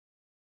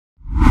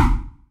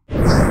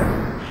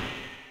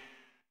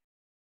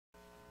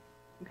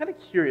kind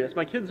of curious.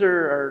 My kids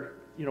are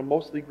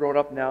mostly grown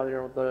up now.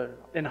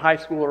 In high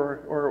school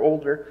or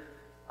older.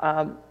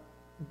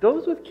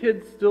 Those with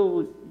kids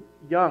still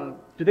young,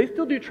 do they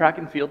still do track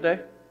and field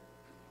day?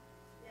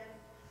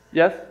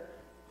 Yes?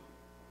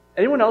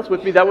 Anyone else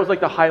with me? That was like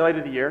the highlight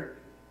of the year?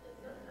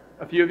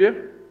 A few of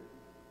you?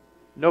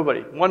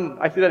 Nobody. One,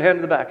 I see that hand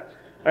in the back.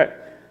 All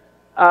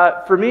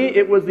right. For me,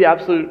 it was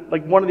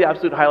one of the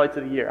absolute highlights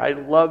of the year. I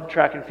loved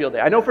track and field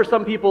day. I know for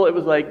some people it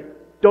was like,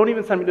 don't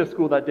even send me to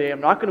school that day. I'm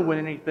not going to win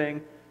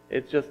anything.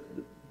 It's just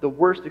the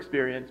worst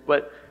experience.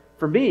 But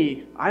for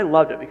me, I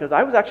loved it because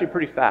I was actually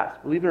pretty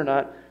fast. Believe it or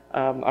not,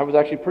 I was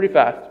actually pretty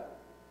fast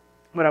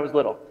when I was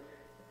little.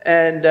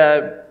 And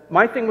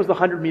my thing was the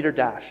 100-meter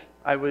dash.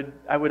 I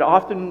would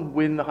often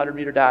win the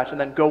 100-meter dash and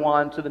then go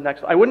on to the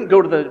next. I wouldn't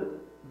go to the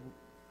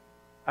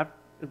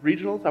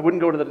regionals. I wouldn't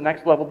go to the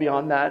next level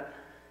beyond that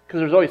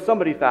because there's always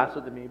somebody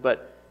faster than me.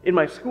 But in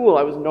my school,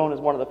 I was known as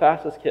one of the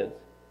fastest kids.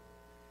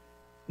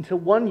 Until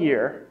one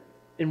year,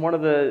 in one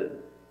of the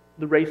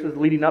races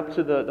leading up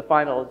to the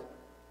finals,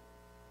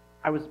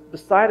 I was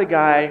beside a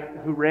guy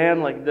who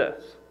ran like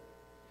this.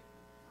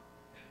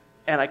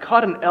 And I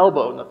caught an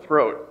elbow in the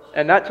throat.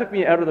 And that took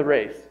me out of the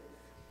race.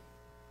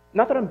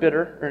 Not that I'm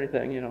bitter or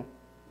anything,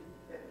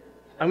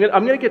 I'm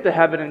gonna get to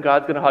heaven and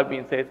God's gonna hug me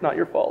and say, it's not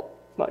your fault.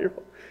 It's not your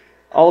fault.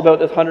 All about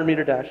this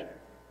 100-meter dash.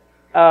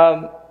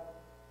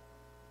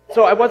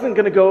 So I wasn't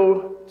gonna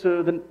go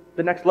to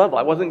the next level.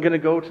 I wasn't gonna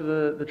go to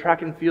the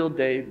track and field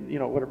day,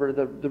 whatever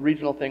the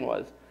regional thing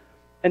was.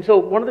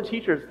 Until one of the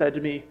teachers said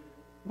to me,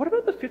 what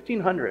about the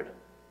 1500?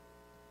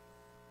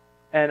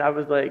 And I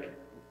was like,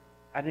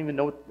 I didn't even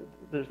know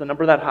there's a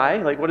number that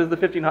high. Like, what is the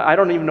 1500? I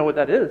don't even know what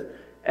that is.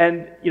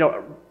 And,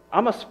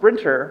 I'm a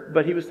sprinter,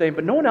 but he was saying,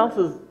 but no one else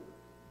has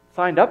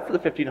signed up for the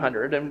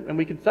 1500, and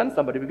we can send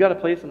somebody. We've got a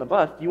place on the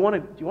bus. Do you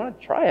want to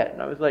try it?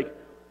 And I was like,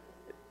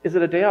 is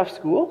it a day off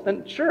school?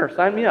 Then sure,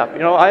 sign me up.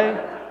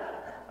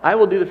 I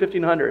will do the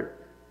 1500.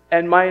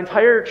 And my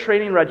entire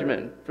training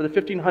regimen for the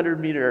 1500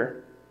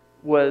 meter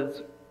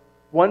was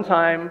one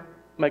time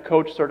my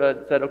coach sort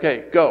of said,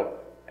 okay, go.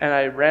 And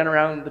I ran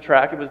around the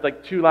track. It was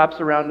like 2 laps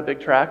around the big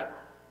track.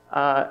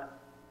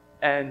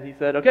 And he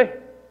said, okay,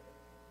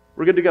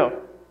 we're good to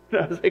go. And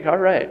I was like, all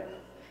right.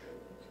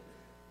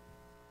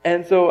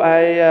 And so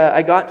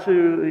I got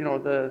to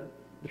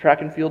the track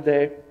and field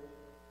day.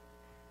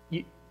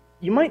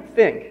 You might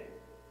think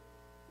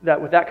that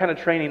with that kind of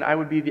training, I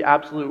would be the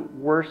absolute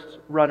worst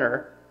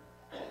runner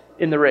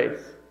in the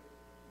race.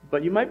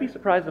 But you might be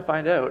surprised to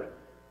find out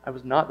I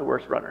was not the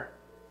worst runner.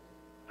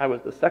 I was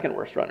the second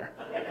worst runner.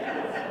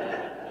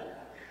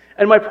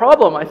 And my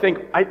problem, I think,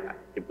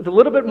 with a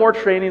little bit more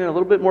training and a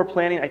little bit more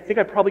planning, I think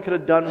I probably could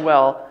have done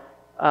well.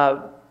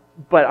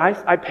 But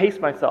I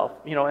paced myself,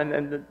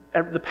 and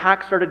the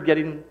pack started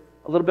getting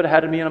a little bit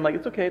ahead of me, and I'm like,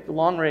 it's okay, it's a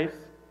long race,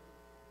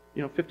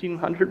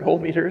 1,500 whole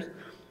meters.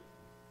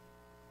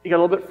 You got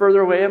a little bit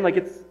further away, I'm like,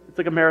 it's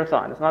like a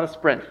marathon, it's not a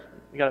sprint.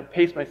 You got to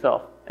pace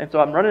myself. And so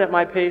I'm running at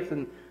my pace,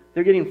 and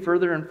they're getting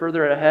further and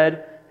further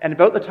ahead. And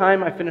about the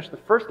time I finished the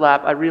first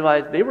lap, I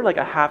realized they were like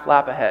a half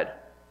lap ahead.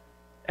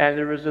 And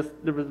there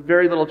was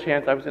very little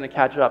chance I was going to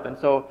catch up. And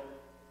so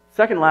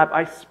second lap,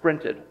 I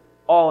sprinted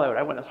all out.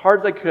 I went as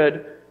hard as I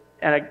could,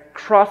 and I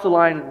crossed the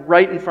line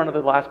right in front of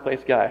the last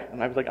place guy.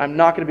 And I was like, I'm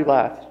not going to be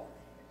last.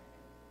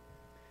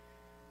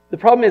 The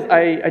problem is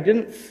I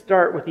didn't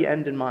start with the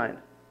end in mind.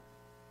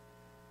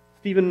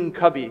 Stephen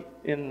Covey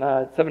in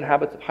 7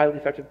 Habits of Highly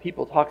Effective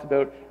People talks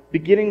about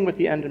beginning with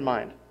the end in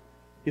mind.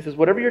 He says,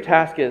 whatever your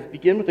task is,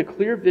 begin with a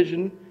clear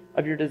vision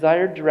of your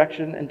desired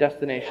direction and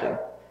destination,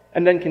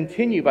 and then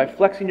continue by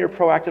flexing your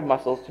proactive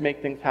muscles to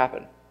make things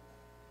happen.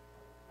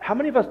 How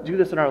many of us do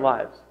this in our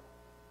lives?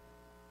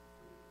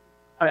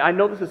 I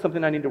know this is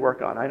something I need to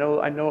work on. I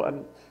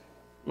know.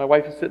 My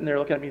wife is sitting there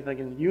looking at me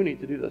thinking, you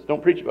need to do this.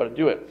 Don't preach about it.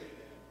 Do it.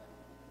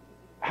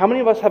 How many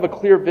of us have a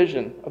clear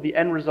vision of the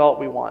end result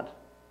we want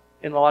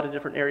in a lot of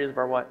different areas of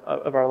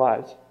our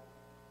lives?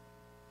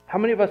 How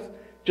many of us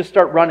just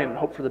start running and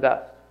hope for the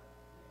best?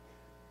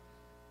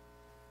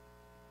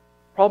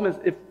 Problem is,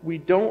 if we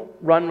don't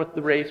run with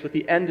the race with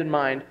the end in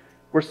mind,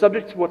 we're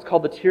subject to what's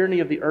called the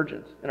tyranny of the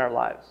urgent in our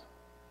lives.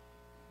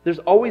 There's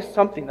always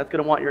something that's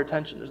going to want your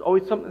attention. There's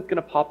always something that's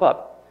going to pop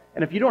up.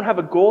 And if you don't have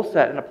a goal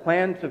set and a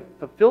plan to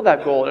fulfill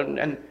that goal, and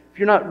if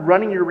you're not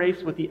running your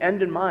race with the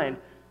end in mind,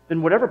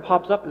 then whatever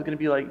pops up is going to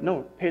be like,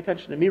 no, pay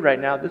attention to me right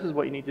now. This is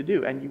what you need to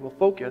do. And you will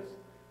focus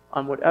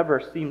on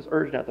whatever seems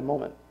urgent at the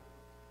moment.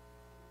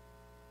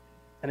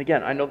 And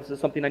again, I know this is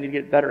something I need to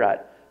get better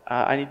at.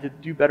 I need to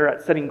do better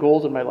at setting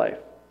goals in my life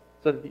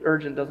so that the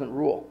urgent doesn't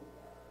rule.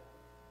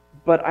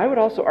 But I would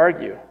also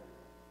argue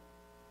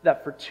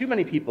that for too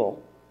many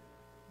people,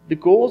 the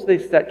goals they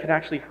set can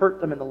actually hurt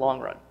them in the long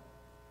run.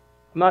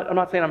 I'm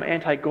not saying I'm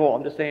anti-goal.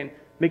 I'm just saying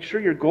make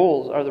sure your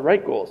goals are the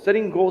right goals.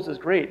 Setting goals is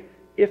great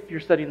if you're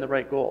setting the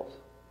right goals.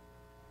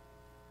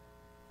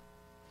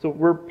 So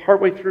we're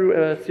partway through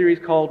a series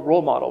called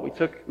Role Model. We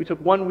took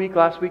 1 week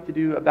last week to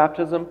do a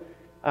baptism,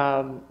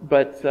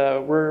 but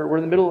we're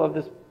in the middle of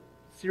this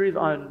series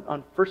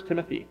on 1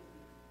 Timothy.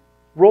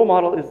 Role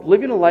model is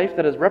living a life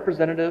that is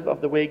representative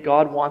of the way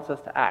God wants us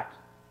to act.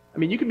 I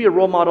mean, you can be a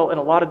role model in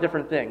a lot of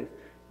different things,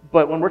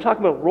 but when we're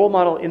talking about role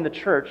model in the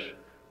church,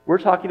 we're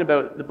talking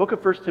about the book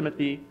of 1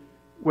 Timothy,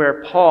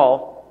 where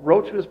Paul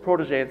wrote to his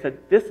protégé and said,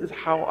 this is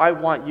how I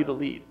want you to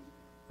lead.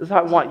 This is how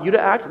I want you to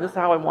act, and this is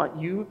how I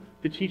want you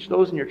to teach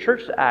those in your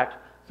church to act,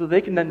 so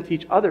they can then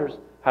teach others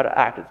how to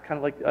act. It's kind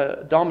of like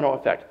a domino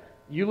effect.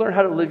 You learn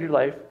how to live your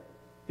life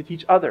to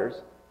teach others,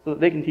 so that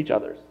they can teach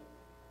others.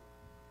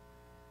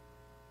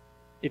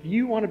 If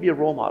you want to be a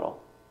role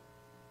model,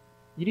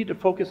 you need to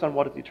focus on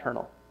what is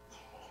eternal.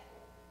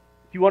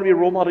 If you want to be a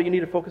role model, you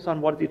need to focus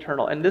on what is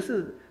eternal. And this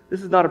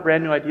is not a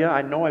brand new idea.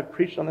 I know I've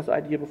preached on this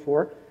idea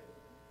before,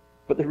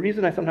 but the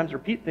reason I sometimes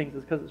repeat things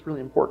is because it's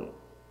really important.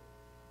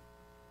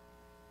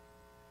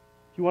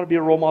 If you want to be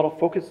a role model,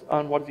 focus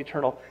on what is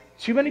eternal.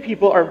 Too many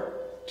people are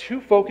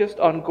too focused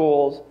on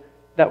goals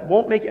that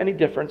won't make any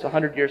difference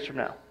 100 years from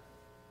now.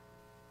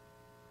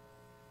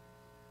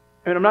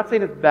 I mean, I'm not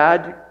saying it's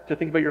bad to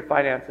think about your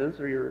finances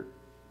or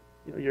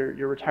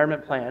your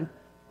retirement plan,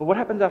 but what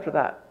happens after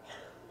that?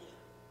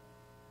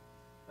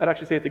 I'd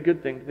actually say it's a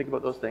good thing to think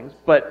about those things,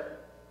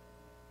 but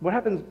what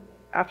happens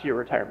after your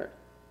retirement?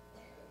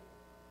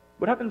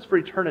 What happens for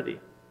eternity?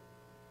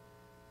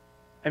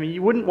 I mean,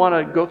 you wouldn't want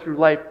to go through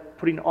life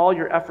putting all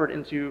your effort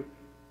into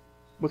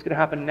what's going to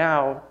happen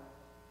now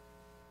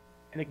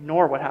and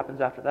ignore what happens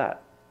after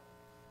that.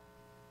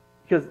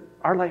 Because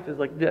our life is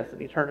like this,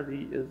 and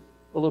eternity is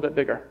a little bit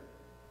bigger.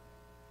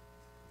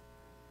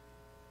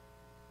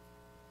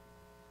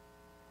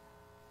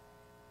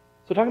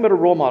 So talking about a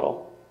role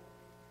model,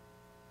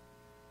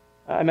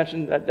 I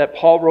mentioned that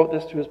Paul wrote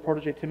this to his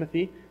protégé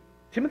Timothy.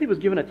 Timothy was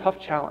given a tough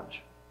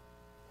challenge.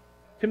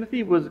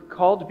 Timothy was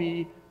called to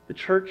be the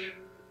church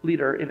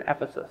leader in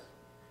Ephesus.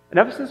 And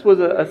Ephesus was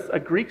a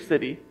Greek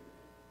city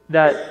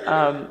that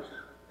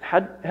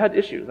had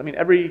issues. I mean,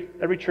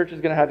 every church is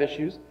going to have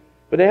issues,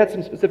 but they had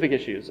some specific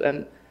issues.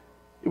 And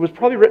it was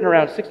probably written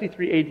around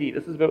 63 AD.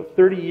 This is about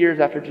 30 years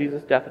after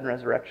Jesus' death and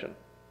resurrection.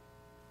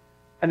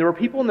 And there were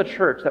people in the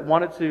church that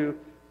wanted to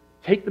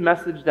take the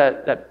message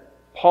that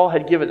Paul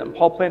had given them.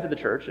 Paul planted the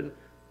church, and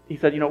he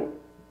said,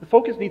 the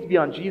focus needs to be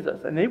on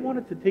Jesus. And they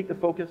wanted to take the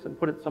focus and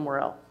put it somewhere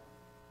else.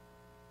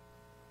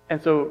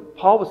 And so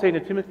Paul was saying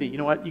to Timothy, you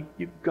know what,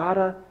 you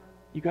gotta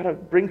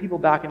bring people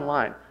back in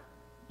line.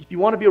 If you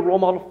want to be a role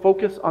model,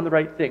 focus on the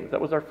right things.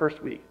 That was our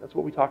first week. That's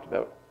what we talked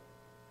about.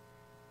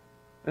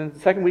 And the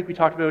second week we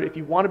talked about, if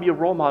you want to be a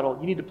role model,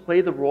 you need to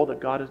play the role that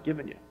God has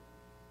given you.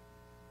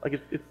 Like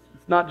it's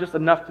not just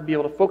enough to be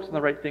able to focus on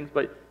the right things,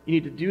 but you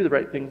need to do the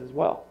right things as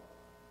well.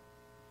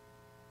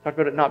 Talked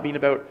about it not being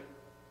about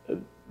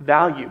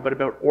value, but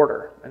about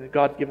order, and that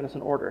God's given us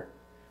an order.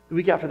 The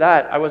week after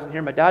that, I wasn't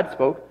here. My dad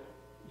spoke.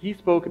 He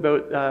spoke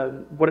about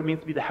what it means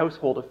to be the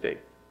household of faith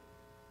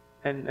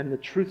and the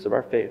truths of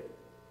our faith.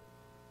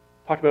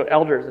 Talked about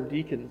elders and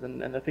deacons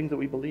and the things that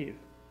we believe.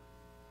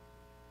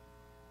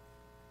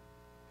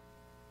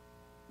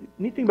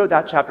 The neat thing about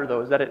that chapter,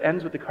 though, is that it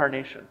ends with the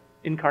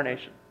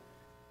incarnation.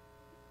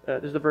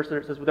 There's a verse there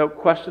that says, without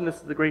question, this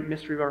is the great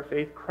mystery of our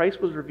faith. Christ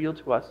was revealed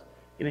to us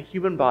in a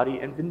human body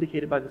and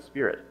vindicated by the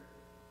Spirit.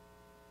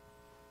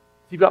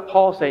 So you've got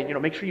Paul saying,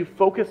 make sure you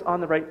focus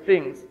on the right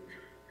things.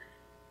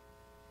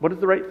 What is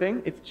the right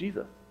thing? It's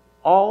Jesus.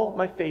 All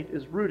my faith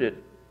is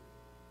rooted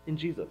in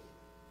Jesus.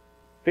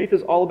 Faith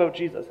is all about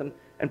Jesus.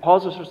 And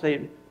Paul's just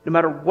saying, no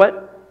matter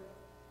what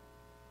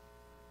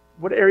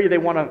area they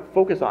want to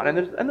focus on, and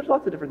there's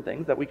lots of different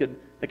things that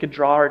could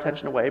draw our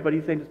attention away, but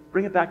he's saying just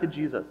bring it back to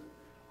Jesus.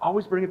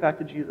 Always bring it back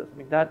to Jesus. I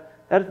mean, that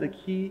is the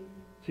key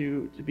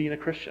to being a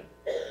Christian.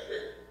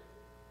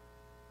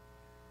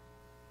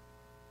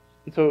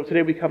 And so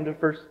today we come to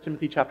 1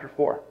 Timothy chapter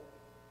 4. It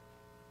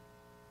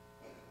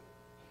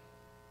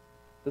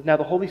says, now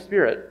the Holy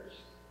Spirit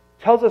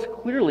tells us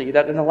clearly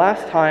that in the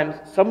last times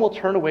some will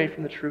turn away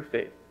from the true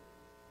faith.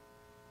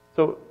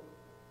 So,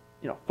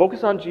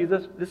 focus on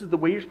Jesus. This is the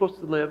way you're supposed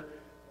to live.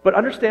 But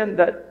understand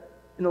that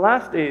in the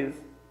last days,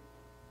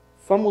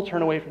 some will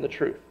turn away from the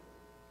truth.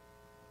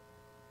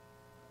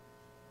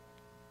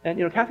 And,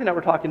 Kathy and I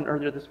were talking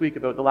earlier this week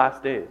about the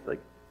last days. Like,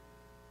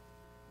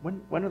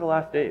 when are the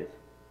last days?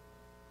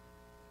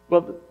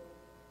 Well, the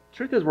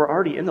truth is we're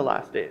already in the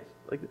last days.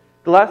 Like,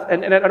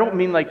 and I don't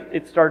mean like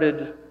it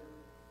started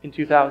in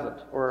 2000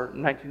 or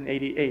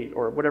 1988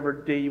 or whatever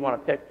day you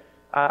want to pick.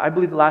 I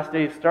believe the last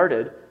days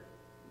started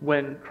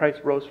when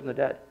Christ rose from the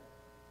dead.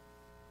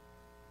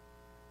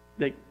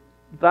 The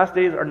last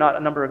days are not a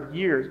number of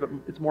years, but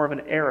it's more of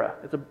an era.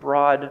 It's a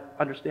broad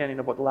understanding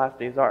of what the last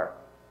days are.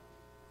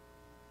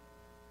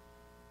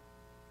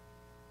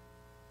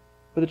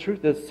 But the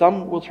truth is,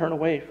 some will turn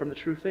away from the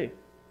true faith,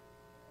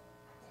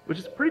 which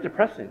is pretty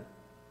depressing.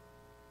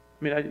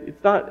 I mean,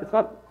 it's not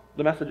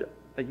the message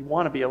that you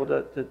want to be able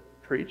to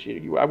preach.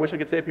 I wish I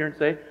could stay up here and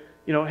say,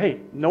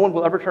 hey, no one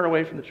will ever turn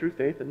away from the true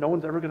faith, and no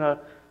one's ever going to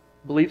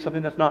believe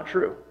something that's not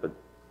true. But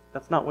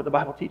that's not what the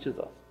Bible teaches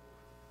us.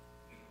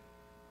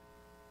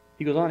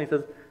 He goes on, he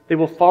says, they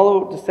will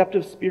follow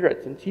deceptive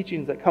spirits and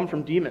teachings that come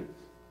from demons.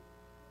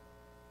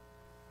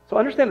 So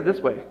understand it this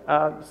way.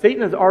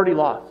 Satan has already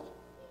lost.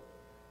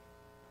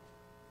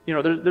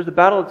 There's a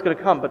battle that's going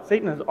to come, but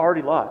Satan has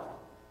already lost.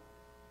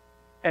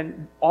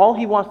 And all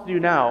he wants to do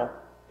now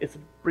is to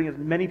bring as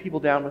many people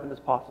down with him as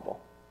possible.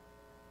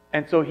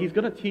 And so he's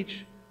going to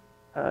teach,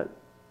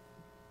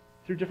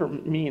 through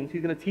different means,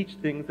 he's going to teach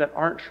things that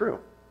aren't true.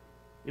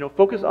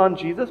 Focus on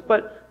Jesus,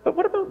 but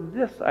what about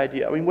this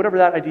idea? I mean, whatever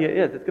that idea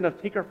is, it's going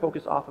to take our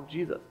focus off of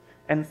Jesus.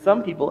 And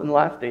some people in the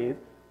last days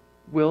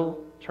will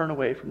turn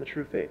away from the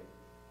true faith.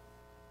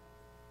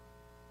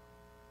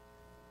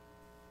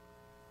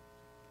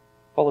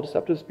 Follow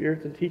deceptive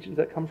spirits and teachings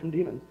that come from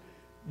demons.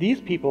 These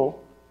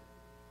people,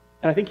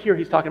 and I think here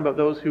he's talking about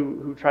those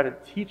who try to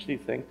teach these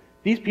things,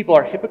 these people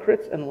are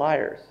hypocrites and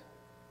liars,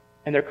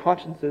 and their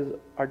consciences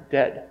are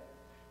dead.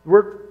 The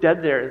word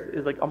dead there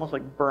is like almost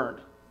like burned.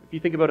 If you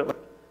think about it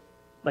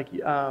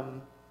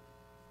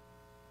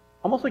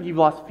almost like you've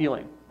lost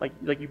feeling.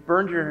 Like you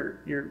burned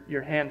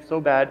your hand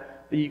so bad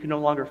that you can no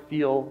longer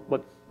feel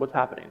what's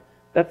happening.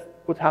 That's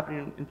what's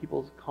happening in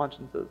people's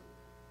consciences.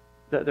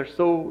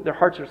 Their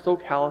hearts are so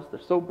callous,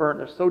 they're so burnt,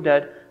 they're so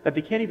dead that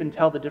they can't even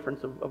tell the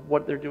difference of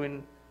what they're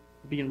doing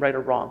being right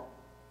or wrong.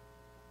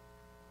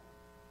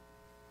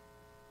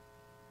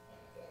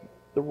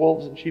 The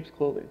wolves in sheep's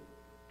clothing.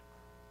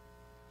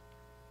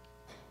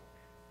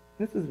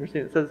 This is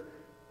interesting. It says,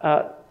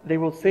 they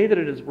will say that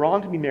it is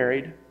wrong to be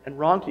married and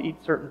wrong to eat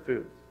certain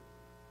foods.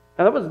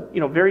 Now that was,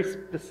 very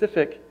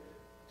specific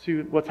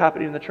to what's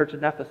happening in the church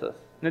in Ephesus.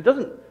 And it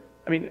doesn't,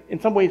 in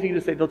some ways you can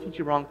just say they'll teach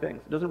you wrong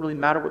things. It doesn't really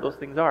matter what those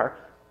things are.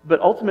 But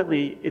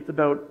ultimately, it's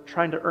about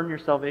trying to earn your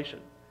salvation.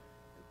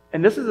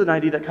 And this is an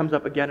idea that comes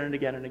up again and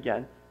again and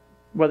again,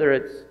 whether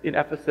it's in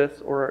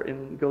Ephesus or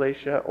in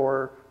Galatia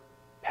or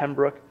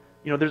Pembroke.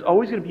 There's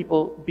always going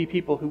to be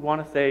people who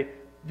want to say,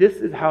 this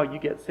is how you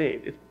get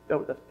saved. It's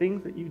about the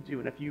things that you do.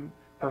 And if you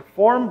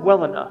perform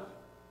well enough,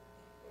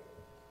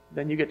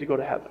 then you get to go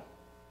to heaven.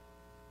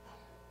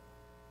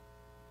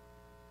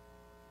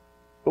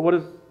 But what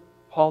does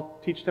Paul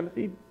teach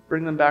Timothy?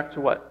 Bring them back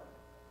to what?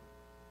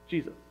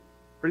 Jesus.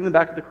 Bring them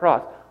back to the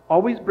cross.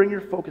 Always bring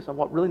your focus on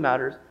what really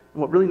matters,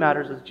 and what really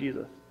matters is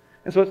Jesus.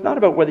 And so it's not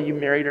about whether you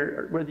marry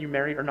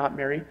or not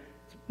marry.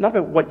 It's not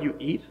about what you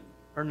eat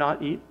or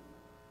not eat.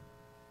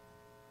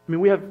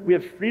 We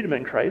have freedom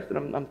in Christ,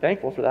 and I'm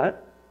thankful for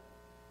that.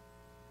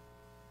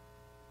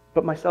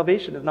 But my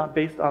salvation is not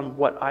based on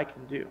what I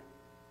can do.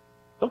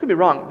 Don't get me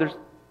wrong,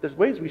 there's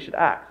ways we should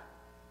act.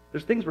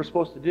 There's things we're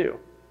supposed to do.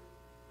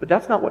 But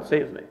that's not what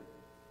saves me.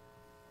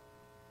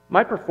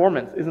 My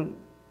performance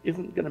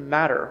isn't going to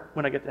matter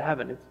when I get to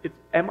heaven. It's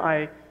am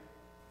I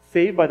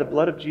saved by the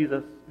blood of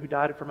Jesus who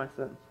died for my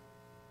sins?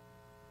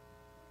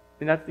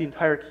 And that's the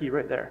entire key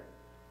right there.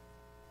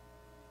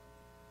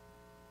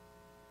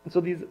 And so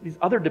these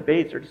other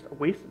debates are just a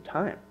waste of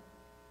time.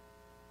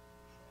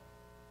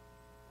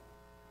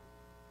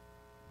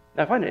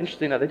 Now I find it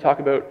interesting that they talk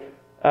about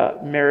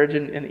marriage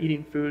and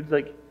eating foods.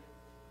 Like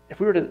if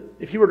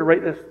he were to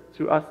write this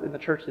to us in the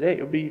church today,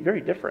 it would be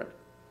very different.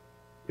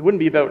 It wouldn't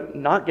be about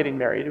not getting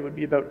married. It would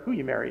be about who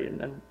you marry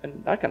and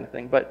that kind of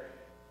thing. But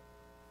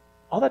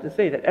all that to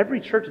say that every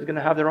church is going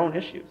to have their own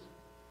issues.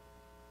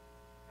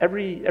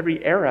 Every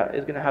era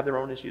is going to have their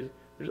own issues.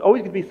 There's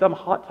always going to be some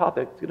hot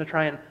topic that's going to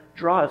try and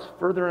draw us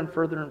further and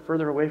further and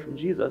further away from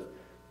Jesus.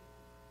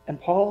 And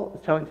Paul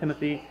is telling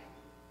Timothy,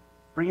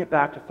 bring it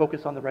back to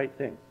focus on the right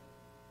things.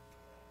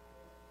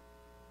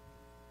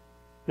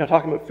 Now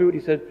talking about food,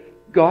 he said,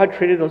 God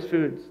created those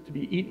foods to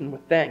be eaten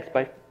with thanks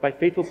by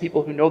faithful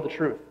people who know the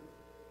truth.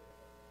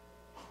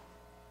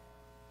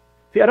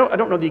 See, I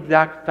don't know the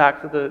exact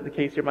facts of the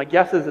case here. My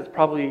guess is it's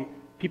probably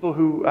people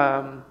who,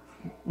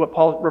 what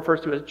Paul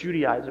refers to as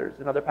Judaizers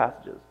in other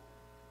passages.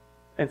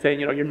 And saying,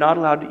 you're not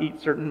allowed to eat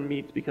certain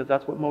meats because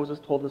that's what Moses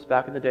told us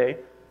back in the day.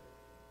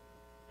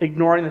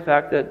 Ignoring the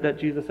fact that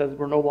Jesus says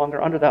we're no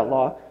longer under that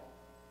law.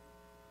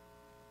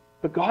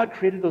 But God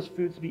created those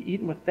foods to be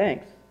eaten with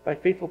thanks by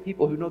faithful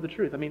people who know the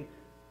truth.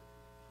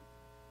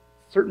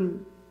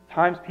 Certain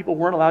times people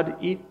weren't allowed to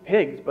eat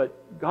pigs,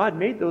 but God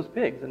made those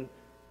pigs. And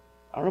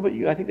I don't know about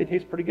you, I think they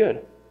taste pretty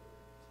good.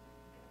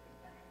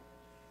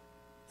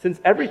 Since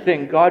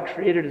everything God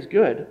created is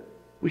good,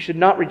 we should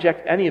not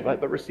reject any of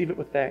it, but receive it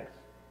with thanks.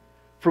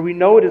 For we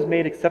know it is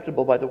made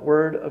acceptable by the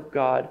word of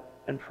God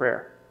and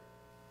prayer.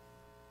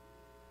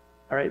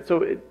 All right,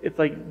 so it's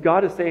like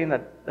God is saying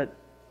that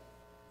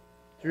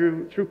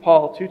through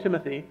Paul to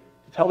Timothy,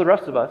 to tell the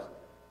rest of us,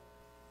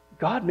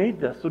 God made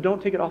this, so don't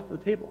take it off the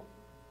table.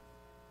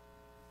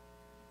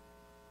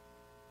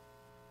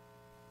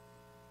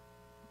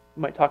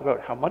 We might talk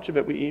about how much of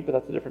it we eat, but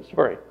that's a different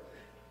story.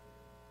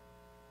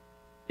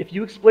 If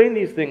you explain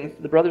these things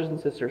to the brothers and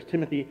sisters,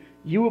 Timothy,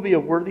 you will be a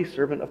worthy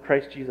servant of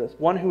Christ Jesus,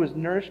 one who is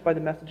nourished by the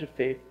message of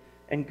faith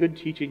and good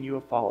teaching you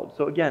have followed.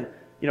 So again,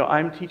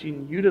 I'm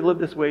teaching you to live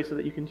this way so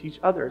that you can teach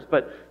others,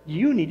 but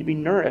you need to be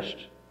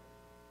nourished.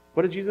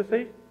 What did Jesus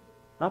say?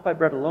 Not by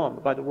bread alone,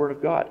 but by the word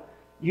of God.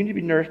 You need to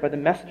be nourished by the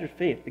message of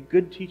faith, the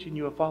good teaching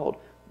you have followed.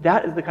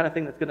 That is the kind of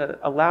thing that's going to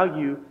allow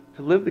you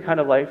to live the kind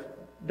of life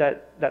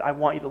that I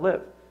want you to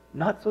live.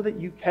 not so that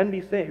you can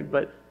be saved,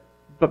 but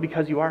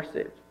because you are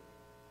saved.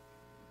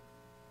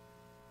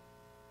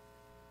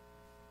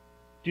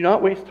 Do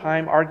not waste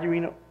time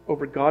arguing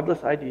over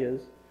godless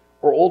ideas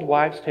or old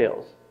wives'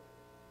 tales.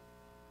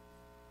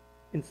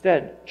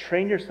 Instead,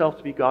 train yourself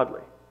to be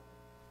godly.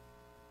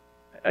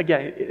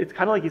 Again, it's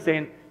kind of like he's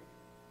saying,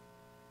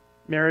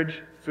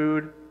 marriage,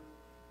 food,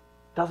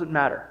 doesn't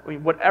matter. I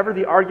mean, whatever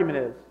the argument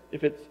is,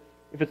 if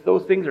it's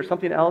those things or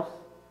something else,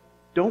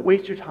 don't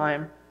waste your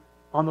time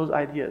on those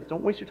ideas.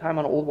 Don't waste your time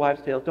on old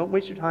wives' tales. Don't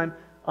waste your time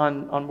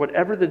on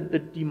whatever the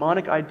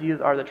demonic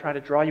ideas are that try to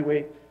draw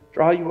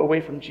you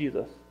away from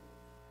Jesus.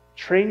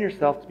 Train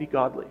yourself to be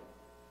godly.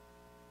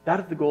 That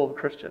is the goal of a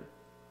Christian.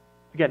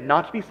 Again,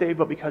 not to be saved,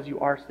 but because you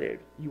are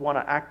saved. You want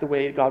to act the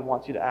way God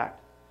wants you to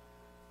act.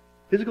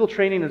 Physical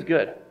training is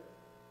good,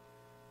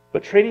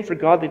 but training for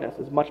godliness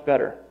is much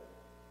better,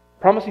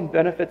 promising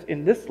benefits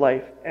in this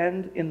life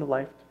and in the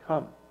life to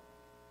come.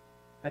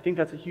 I think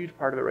that's a huge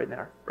part of it right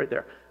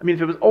there. I mean,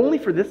 if it was only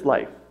for this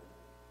life,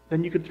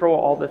 then you could throw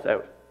all this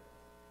out.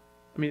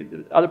 I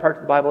mean, other parts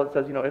of the Bible it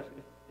says,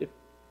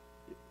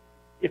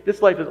 if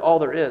this life is all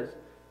there is,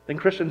 then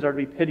Christians are to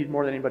be pitied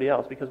more than anybody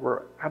else because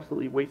we're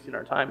absolutely wasting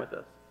our time with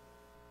this.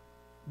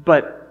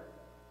 But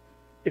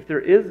if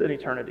there is an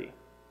eternity,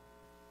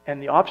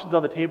 and the options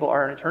on the table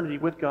are an eternity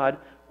with God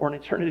or an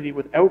eternity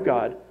without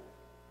God,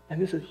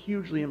 and this is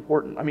hugely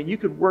important. I mean, you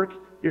could work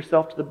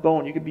yourself to the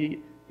bone. You could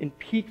be in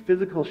peak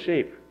physical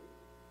shape,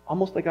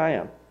 almost like I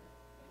am.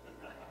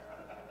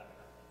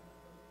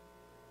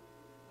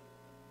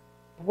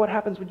 But what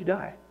happens when you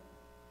die?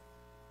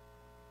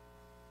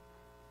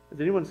 Has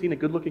anyone seen a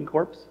good-looking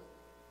corpse?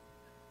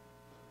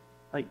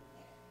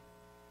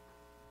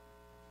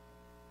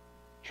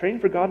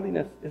 Training for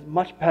godliness is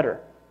much better,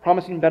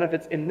 promising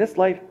benefits in this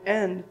life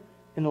and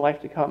in the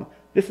life to come.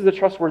 This is a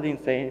trustworthy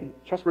saying,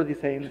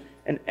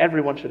 and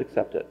everyone should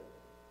accept it.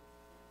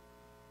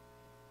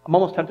 I'm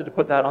almost tempted to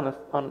put that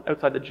on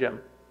outside the gym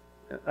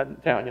in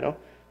town,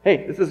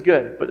 Hey, this is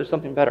good, but there's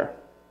something better.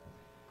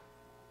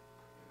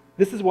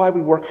 This is why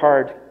we work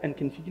hard and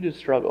continue to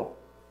struggle,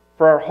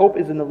 for our hope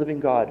is in the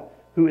living God,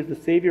 who is the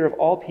Savior of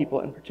all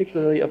people, and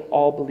particularly of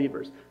all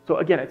believers. So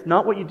again, it's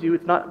not what you do,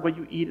 it's not what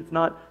you eat, it's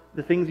not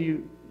the things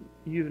you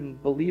even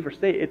believe or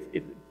say.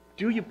 It's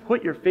do you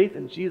put your faith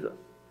in Jesus?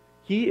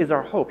 He is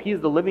our hope. He is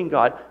the living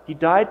God. He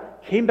died,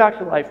 came back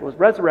to life, was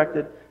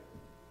resurrected.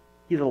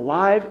 He's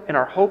alive, and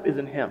our hope is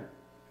in Him.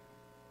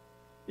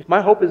 If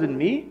my hope is in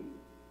me,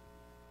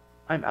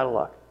 I'm out of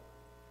luck.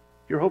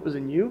 If your hope is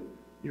in you,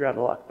 you're out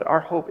of luck. But our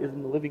hope is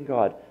in the living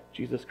God,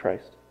 Jesus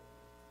Christ.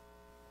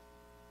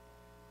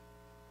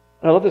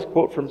 And I love this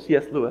quote from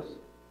C.S. Lewis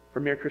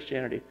from Mere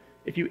Christianity.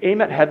 If you aim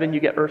at heaven, you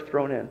get earth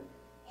thrown in.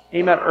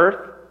 Aim at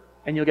earth,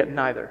 and you'll get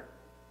neither.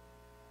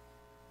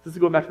 This is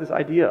going back to this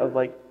idea of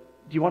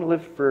do you want to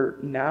live for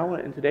now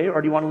and today,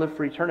 or do you want to live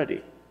for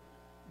eternity?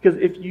 Because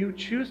if you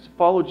choose to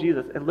follow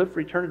Jesus and live for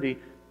eternity,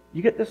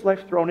 you get this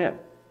life thrown in.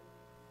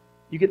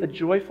 You get the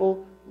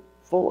joyful,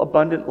 full,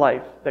 abundant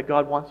life that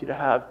God wants you to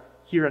have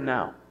here and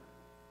now.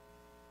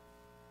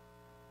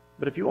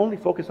 But if you only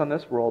focus on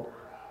this world,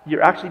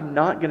 you're actually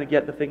not going to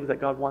get the things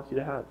that God wants you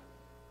to have.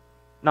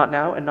 Not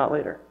now and not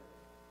later.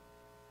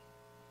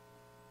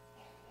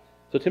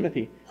 So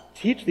Timothy,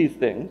 teach these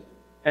things,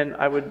 and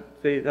I would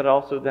say that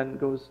also then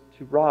goes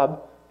to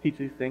Rob, teach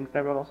these things, and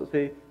I would also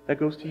say that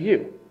goes to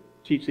you,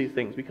 teach these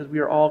things, because we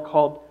are all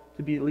called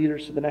to be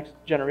leaders to the next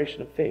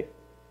generation of faith.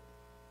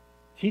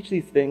 Teach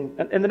these things,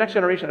 and the next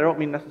generation, I don't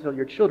mean necessarily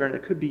your children,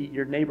 it could be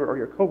your neighbor or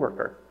your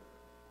coworker,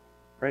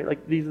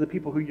 right? These are the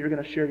people who you're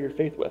going to share your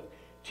faith with.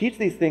 Teach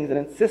these things and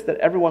insist that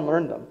everyone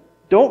learn them.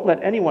 Don't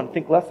let anyone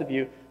think less of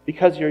you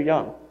because you're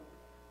young.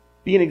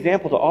 Be an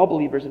example to all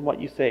believers in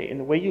what you say, in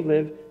the way you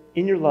live,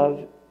 in your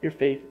love, your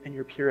faith, and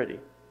your purity.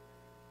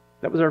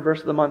 That was our verse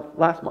of the month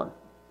last month.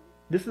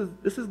 This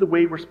is the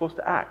way we're supposed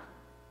to act.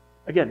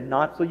 Again,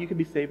 not so you can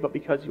be saved, but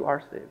because you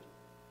are saved.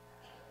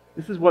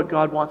 This is what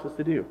God wants us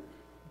to do.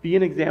 Be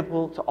an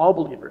example to all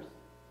believers.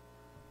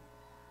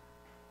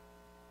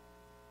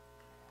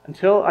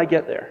 Until I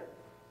get there,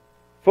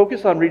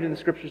 focus on reading the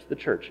scriptures to the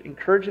church,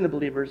 encouraging the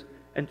believers,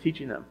 and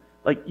teaching them.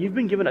 You've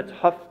been given a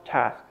tough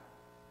task,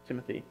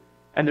 Timothy,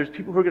 and there's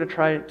people who are going to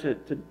try to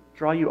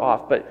draw you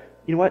off, but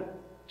you know what?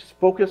 Just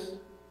focus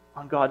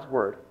on God's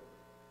word.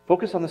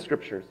 Focus on the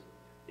scriptures.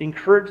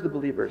 Encourage the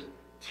believers.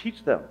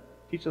 Teach them.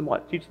 Teach them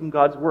what? Teach them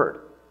God's word.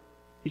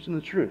 Teach them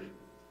the truth.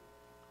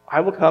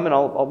 I will come and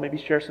I'll maybe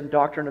share some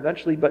doctrine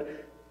eventually, but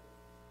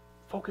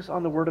focus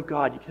on the word of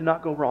God. You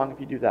cannot go wrong if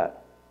you do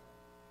that.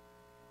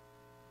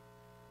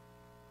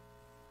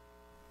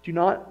 Do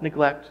not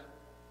neglect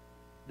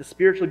the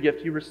spiritual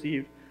gift you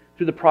received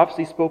through the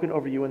prophecy spoken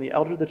over you when the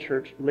elders of the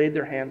church laid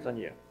their hands on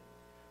you.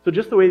 So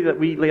just the way that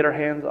we laid our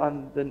hands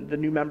on the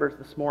new members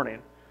this morning,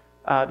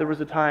 there was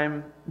a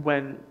time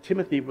when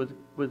Timothy was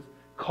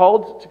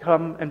called to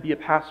come and be a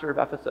pastor of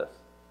Ephesus.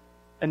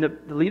 And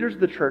the leaders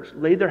of the church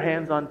laid their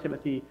hands on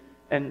Timothy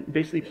and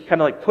basically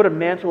kind of put a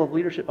mantle of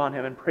leadership on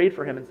him and prayed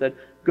for him and said,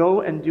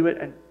 go and do it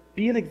and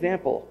be an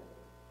example.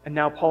 And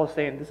now Paul is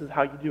saying, this is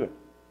how you do it.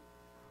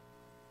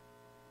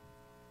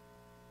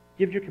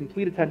 Give your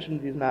complete attention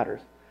to these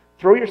matters.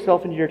 Throw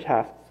yourself into your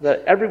tasks so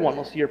that everyone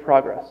will see your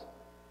progress.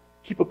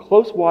 Keep a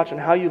close watch on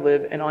how you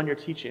live and on your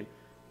teaching.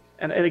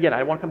 And again,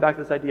 I want to come back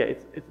to this idea.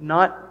 It's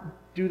not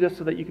do this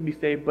so that you can be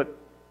saved, but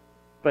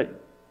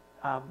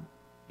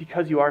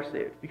because you are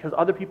saved, because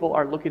other people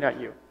are looking at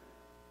you.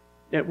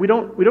 And we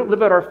don't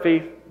live out our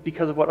faith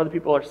because of what other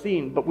people are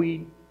seeing, but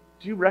we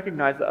do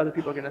recognize that other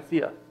people are going to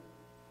see us.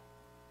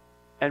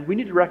 And we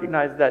need to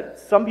recognize that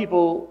some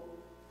people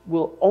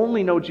will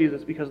only know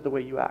Jesus because of the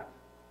way you act.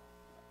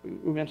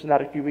 We mentioned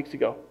that a few weeks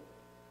ago.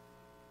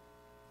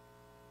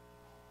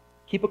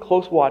 Keep a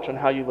close watch on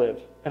how you live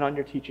and on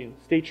your teaching.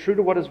 Stay true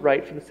to what is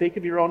right for the sake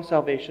of your own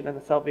salvation and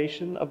the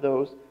salvation of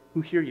those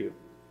who hear you.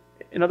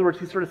 In other words,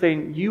 he's sort of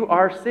saying, you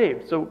are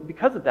saved. So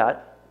because of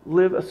that,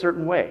 live a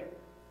certain way.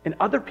 And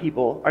other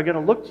people are going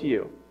to look to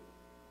you.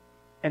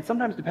 And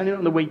sometimes, depending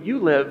on the way you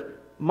live,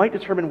 might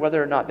determine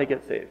whether or not they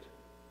get saved.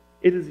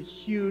 It is a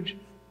huge,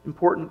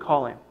 important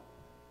calling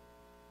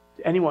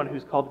to anyone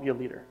who's called to be a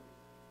leader.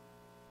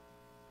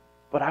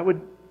 But I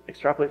would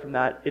extrapolate from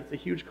that, it's a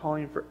huge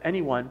calling for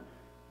anyone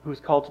who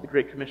is called to the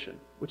Great Commission,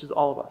 which is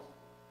all of us.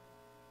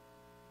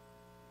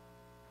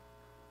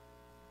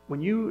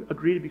 When you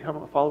agree to become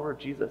a follower of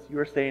Jesus, you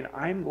are saying,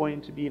 I'm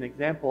going to be an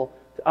example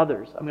to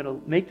others. I'm going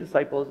to make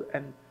disciples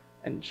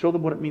and show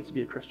them what it means to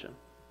be a Christian.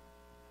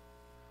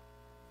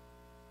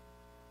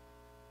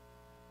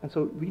 And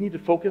so we need to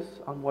focus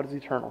on what is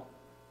eternal.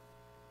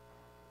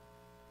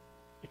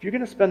 If you're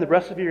going to spend the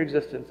rest of your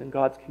existence in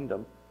God's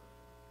kingdom,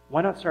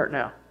 why not start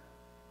now?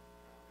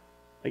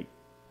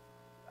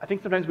 I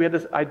think sometimes we have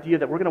this idea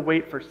that we're going to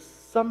wait for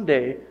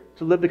someday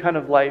to live the kind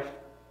of life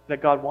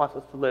that God wants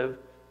us to live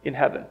in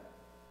heaven.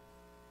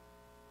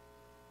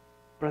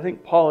 But I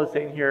think Paul is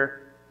saying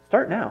here,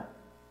 start now.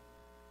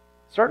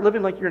 Start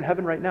living like you're in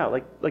heaven right now.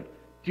 Like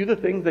do the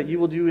things that you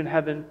will do in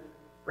heaven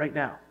right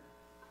now.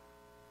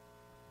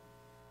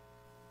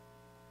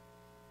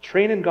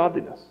 Train in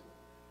godliness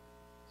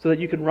so that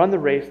you can run the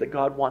race that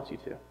God wants you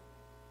to.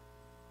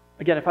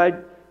 Again, if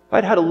I'd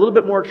had a little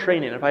bit more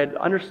training, if I had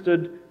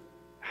understood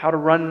how to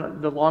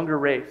run the longer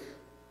race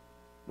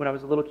when I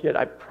was a little kid,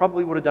 I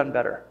probably would have done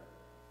better.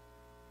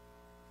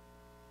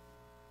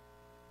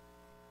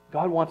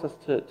 God wants us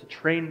to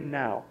train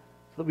now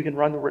so that we can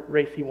run the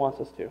race He wants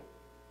us to.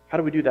 How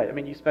do we do that? I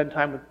mean, you spend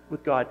time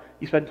with God.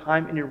 You spend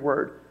time in your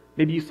Word.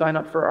 Maybe you sign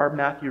up for our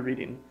Matthew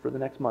reading for the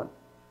next month.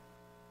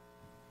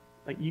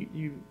 Like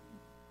you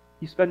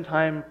spend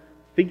time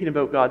thinking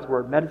about God's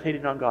Word,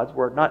 meditating on God's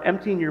Word, not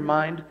emptying your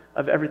mind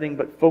of everything,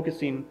 but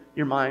focusing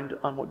your mind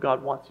on what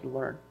God wants you to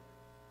learn.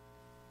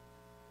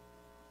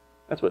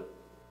 That's what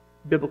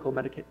biblical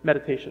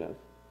meditation is.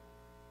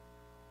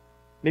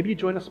 Maybe you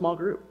join a small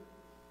group.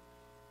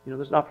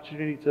 There's an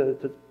opportunity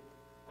to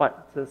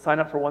sign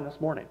up for one this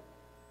morning.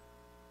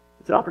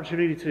 It's an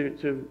opportunity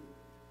to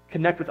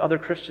connect with other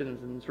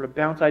Christians and sort of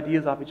bounce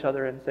ideas off each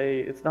other and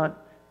say, it's not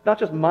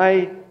just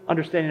my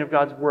understanding of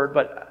God's Word,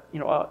 but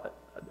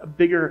a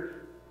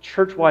bigger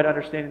church-wide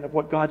understanding of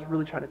what God's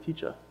really trying to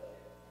teach us.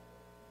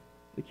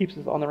 It keeps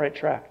us on the right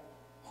track.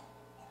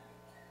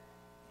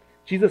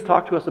 Jesus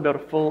talked to us about a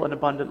full and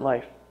abundant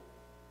life.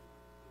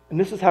 And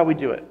this is how we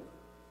do it.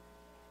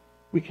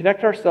 We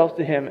connect ourselves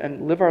to Him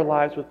and live our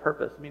lives with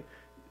purpose. I mean,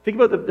 think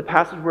about the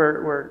passage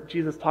where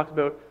Jesus talks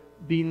about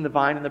being the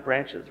vine and the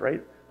branches,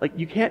 right? Like,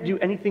 you can't do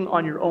anything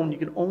on your own. You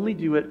can only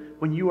do it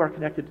when you are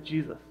connected to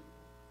Jesus.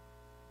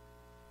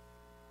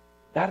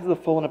 That is the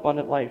full and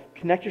abundant life.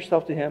 Connect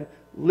yourself to Him.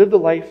 Live the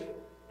life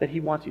that He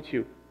wants you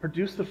to.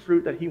 Produce the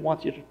fruit that He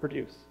wants you to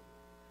produce.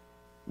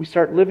 We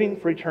start living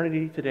for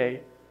eternity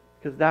today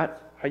because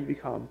that's how you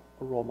become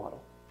a role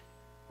model.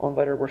 I'll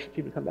invite our worship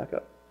team to come back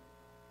up.